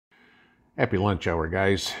Happy lunch hour,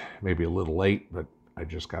 guys. Maybe a little late, but I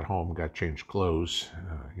just got home, got changed clothes,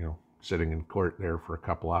 sitting in court there for a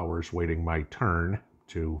couple hours waiting my turn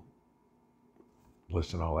to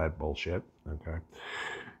listen to all that bullshit. Okay.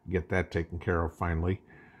 Get that taken care of finally.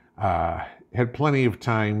 Had plenty of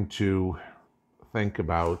time to think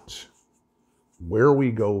about where we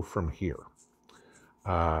go from here.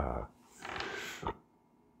 Can't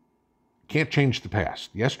change the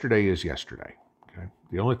past. Yesterday is yesterday. Okay?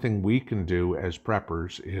 The only thing we can do as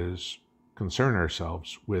preppers is concern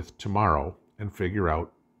ourselves with tomorrow and figure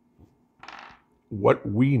out what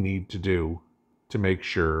we need to do to make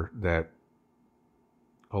sure that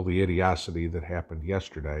all the idiocy that happened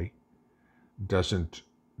yesterday doesn't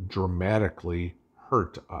dramatically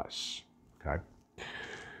hurt us. Okay?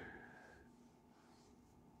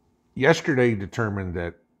 Yesterday determined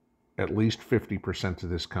that at least 50% of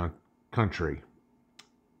this country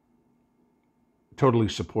totally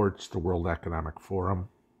supports the World Economic Forum.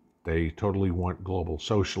 They totally want global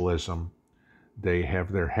socialism. They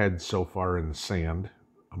have their heads so far in the sand,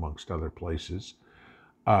 amongst other places,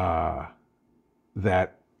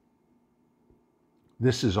 that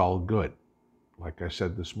this is all good. Like I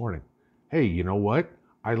said this morning, hey, you know what?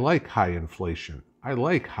 I like high inflation. I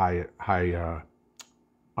like high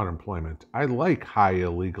unemployment. I like high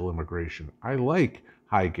illegal immigration. I like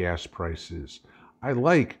high gas prices. I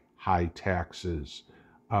like high taxes.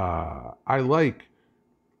 I like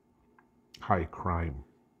high crime.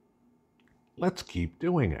 Let's keep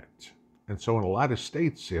doing it. And so in a lot of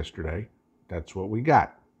states yesterday, that's what we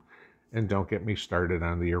got. And don't get me started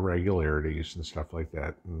on the irregularities and stuff like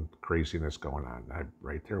that and craziness going on. I'm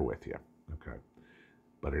right there with you. Okay.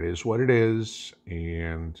 But it is what it is,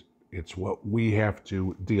 and it's what we have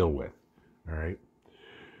to deal with. All right.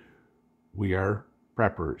 We are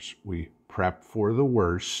preppers. We prep for the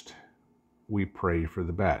worst. We pray for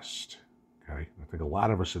the best. Okay. I think a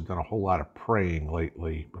lot of us have done a whole lot of praying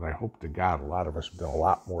lately, but I hope to God a lot of us have done a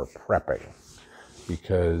lot more prepping,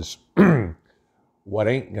 because what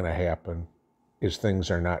ain't going to happen is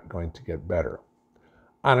things are not going to get better.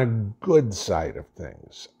 On a good side of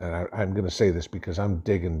things, and I'm going to say this because I'm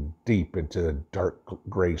digging deep into the dark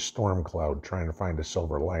gray storm cloud trying to find a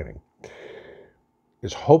silver lining,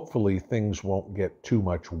 is hopefully things won't get too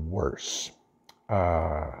much worse.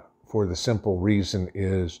 For the simple reason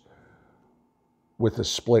is, with a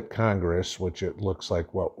split Congress, which it looks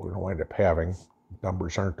like what we're going to wind up having,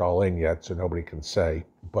 numbers aren't all in yet, so nobody can say,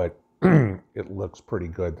 but it looks pretty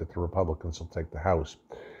good that the Republicans will take the House.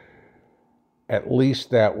 At least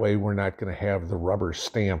that way we're not going to have the rubber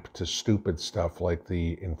stamp to stupid stuff like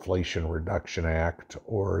the Inflation Reduction Act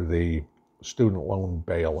or the student loan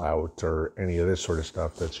bailout or any of this sort of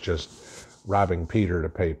stuff that's just robbing Peter to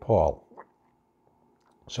pay Paul.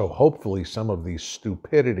 So hopefully some of the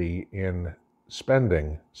stupidity in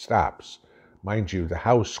spending stops. Mind you, the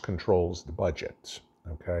House controls the budget,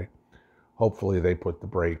 okay? Hopefully they put the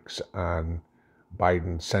brakes on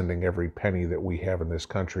Biden sending every penny that we have in this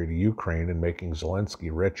country to Ukraine and making Zelensky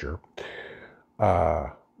richer.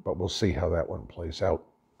 But we'll see how that one plays out.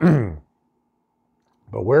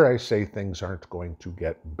 But where I say things aren't going to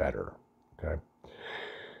get better, okay?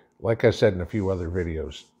 Like I said in a few other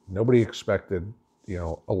videos, nobody expected,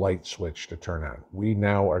 a light switch to turn on. We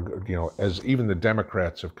now are, as even the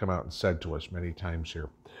Democrats have come out and said to us many times here,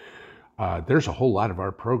 there's a whole lot of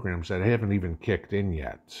our programs that haven't even kicked in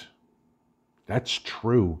yet. That's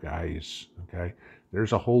true, guys, okay?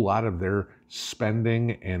 There's a whole lot of their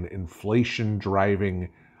spending and inflation driving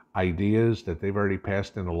ideas that they've already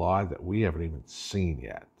passed into law that we haven't even seen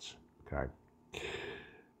yet, okay?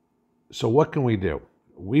 So what can we do?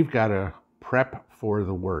 We've got to prep for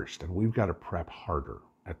the worst, and we've got to prep harder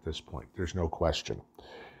at this point. There's no question.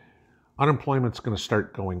 Unemployment's going to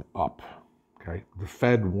start going up. Okay, the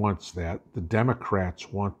Fed wants that. The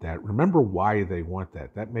Democrats want that. Remember why they want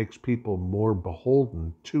that. That makes people more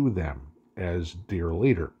beholden to them as dear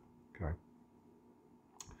leader. Okay.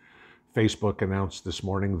 Facebook announced this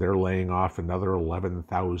morning they're laying off another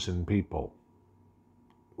 11,000 people.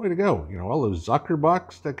 Way to go. All those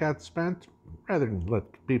Zuckerbucks that got spent, rather than let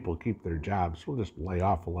people keep their jobs, we'll just lay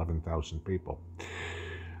off 11,000 people.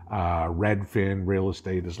 Redfin Real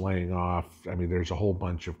Estate is laying off. I mean, there's a whole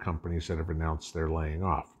bunch of companies that have announced they're laying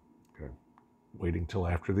off. Okay. Waiting till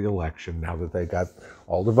after the election, now that they got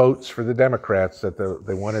all the votes for the Democrats that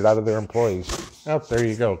they wanted out of their employees. Oh, there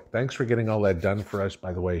you go. Thanks for getting all that done for us.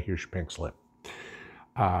 By the way, here's your pink slip.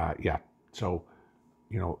 Yeah, so,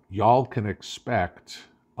 y'all can expect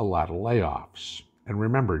a lot of layoffs. And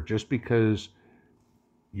remember, just because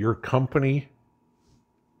your company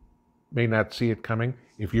may not see it coming,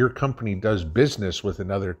 If your company does business with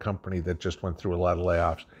another company that just went through a lot of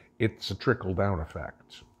layoffs, it's a trickle-down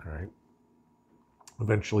effect, all right?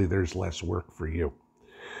 Eventually, there's less work for you.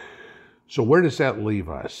 So where does that leave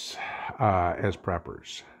us as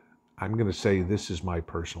preppers? I'm going to say this is my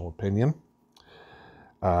personal opinion.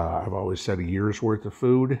 I've always said a year's worth of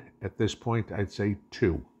food. At this point, I'd say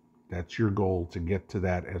 2. That's your goal, to get to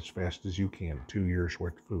that as fast as you can, 2 years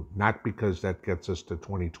worth of food. Not because that gets us to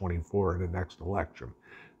 2024 and the next election.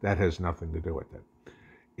 That has nothing to do with it.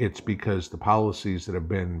 It's because the policies that have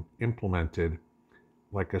been implemented,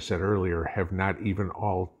 like I said earlier, have not even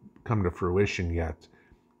all come to fruition yet.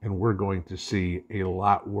 And we're going to see a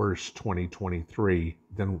lot worse 2023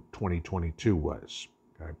 than 2022 was.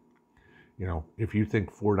 Okay? You know, if you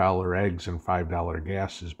think $4 eggs and $5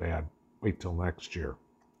 gas is bad, wait till next year.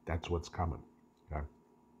 That's what's coming. Okay?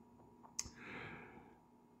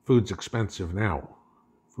 Food's expensive now.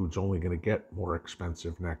 Food's only going to get more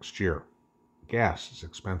expensive next year. Gas is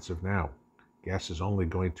expensive now. Gas is only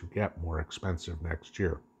going to get more expensive next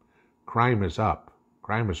year. Crime is up.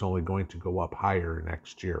 Crime is only going to go up higher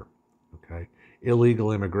next year. Okay?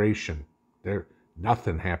 Illegal immigration.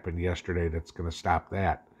 Nothing happened yesterday that's going to stop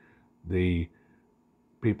that. The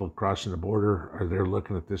people crossing the border they're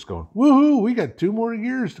looking at this going, woohoo, we got 2 more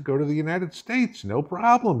years to go to the United States. No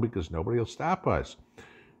problem, because nobody will stop us.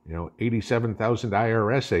 You know, 87,000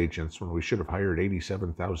 IRS agents when we should have hired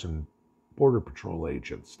 87,000 Border Patrol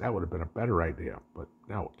agents. That would have been a better idea, but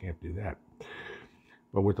no, can't do that.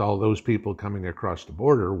 But with all those people coming across the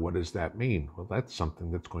border, what does that mean? Well, that's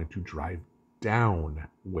something that's going to drive down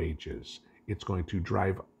wages. It's going to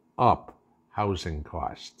drive up housing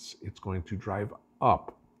costs. It's going to drive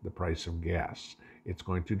up the price of gas. It's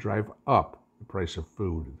going to drive up the price of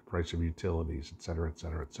food, the price of utilities, et cetera, et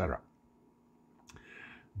cetera, et cetera.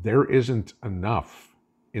 There isn't enough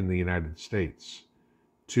in the United States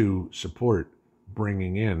to support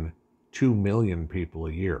bringing in 2 million people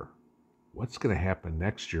a year. What's going to happen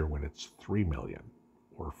next year when it's 3 million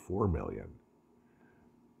or 4 million?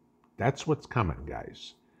 That's what's coming,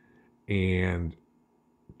 guys. And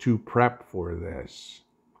to prep for this,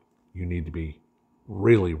 you need to be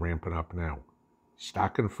really ramping up now.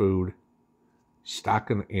 Stocking food,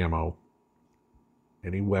 stocking ammo,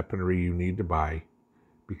 any weaponry you need to buy,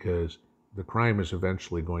 because the crime is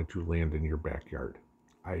eventually going to land in your backyard.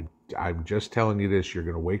 I'm just telling you this. You're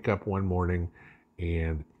going to wake up one morning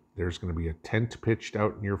and there's going to be a tent pitched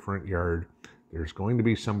out in your front yard. There's going to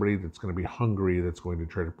be somebody that's going to be hungry that's going to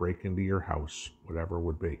try to break into your house, whatever it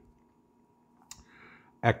would be.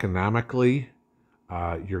 Economically,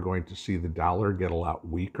 you're going to see the dollar get a lot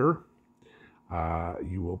weaker.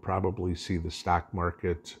 You will probably see the stock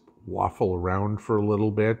market waffle around for a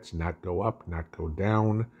little bit, not go up, not go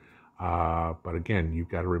down. But again, you've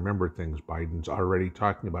got to remember things. Biden's already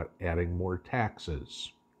talking about adding more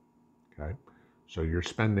taxes. Okay? So your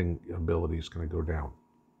spending ability is going to go down.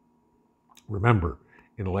 Remember,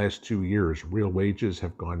 in the last 2 years, real wages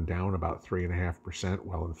have gone down about 3.5%,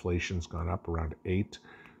 while inflation's gone up around 8%.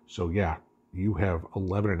 So yeah, you have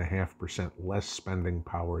 11.5% less spending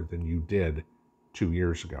power than you did 2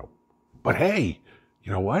 years ago. But hey,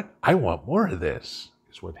 you know what? I want more of this,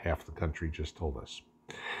 is what half the country just told us.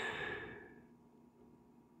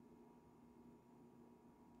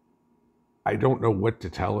 I don't know what to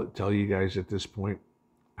tell you guys at this point.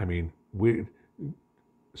 I mean,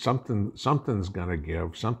 something's gonna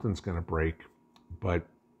give, something's gonna break, but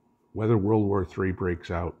whether World War III breaks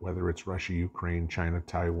out, whether it's Russia, Ukraine, China,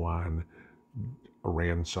 Taiwan,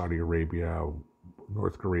 Iran, Saudi Arabia,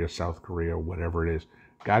 North Korea, South Korea, whatever it is,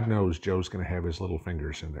 God knows Joe's going to have his little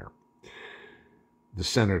fingers in there. The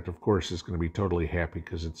Senate, of course, is going to be totally happy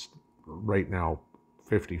because it's right now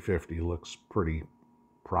 50-50, looks pretty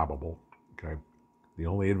probable. Okay. The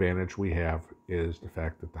only advantage we have is the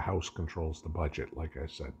fact that the House controls the budget, like I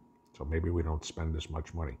said. So maybe we don't spend as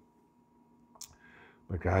much money.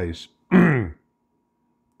 But guys,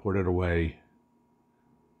 put it away.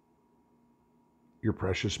 Your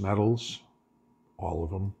precious metals, all of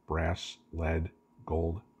them, brass, lead,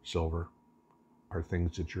 gold, silver, are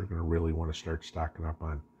things that you're going to really want to start stocking up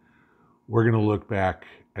on. We're going to look back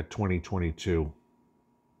at 2022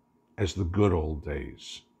 as the good old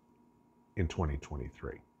days in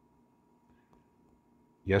 2023.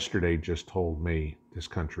 Yesterday just told me this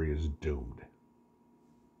country is doomed.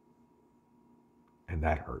 And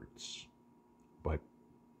that hurts. But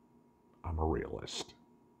I'm a realist.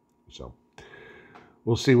 So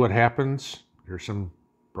we'll see what happens. There's some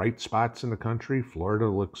bright spots in the country. Florida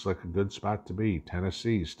looks like a good spot to be.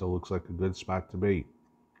 Tennessee still looks like a good spot to be.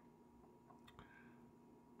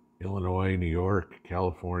 Illinois, New York,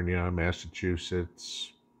 California,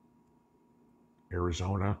 Massachusetts,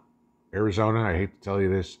 Arizona, I hate to tell you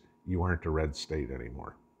this, you aren't a red state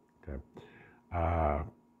anymore. Okay,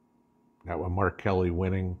 not with Mark Kelly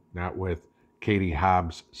winning, not with Katie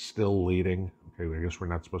Hobbs still leading. Okay, I guess we're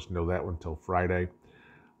not supposed to know that one until Friday.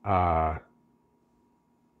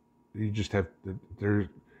 You just have there's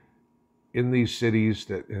in these cities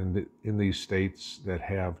that in these states that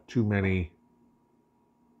have too many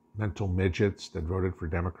mental midgets that voted for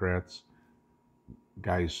Democrats.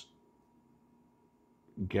 Guys,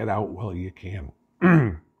 get out while you can.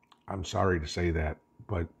 I'm sorry to say that,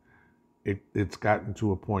 but it's gotten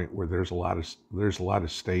to a point where there's a lot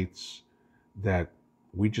of states that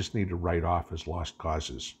we just need to write off as lost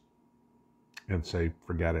causes and say,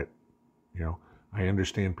 forget it. You know, I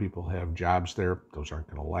understand people have jobs there; those aren't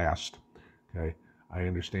going to last. Okay, I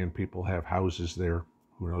understand people have houses there.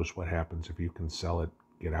 Who knows what happens if you can sell it?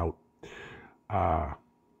 Get out.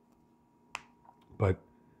 But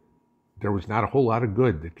there was not a whole lot of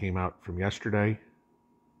good that came out from yesterday,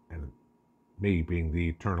 and me being the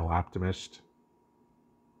eternal optimist,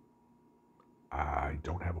 I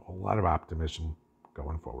don't have a whole lot of optimism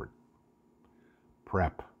going forward.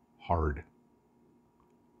 Prep hard.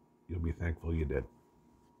 You'll be thankful you did.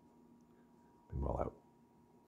 Pinball out.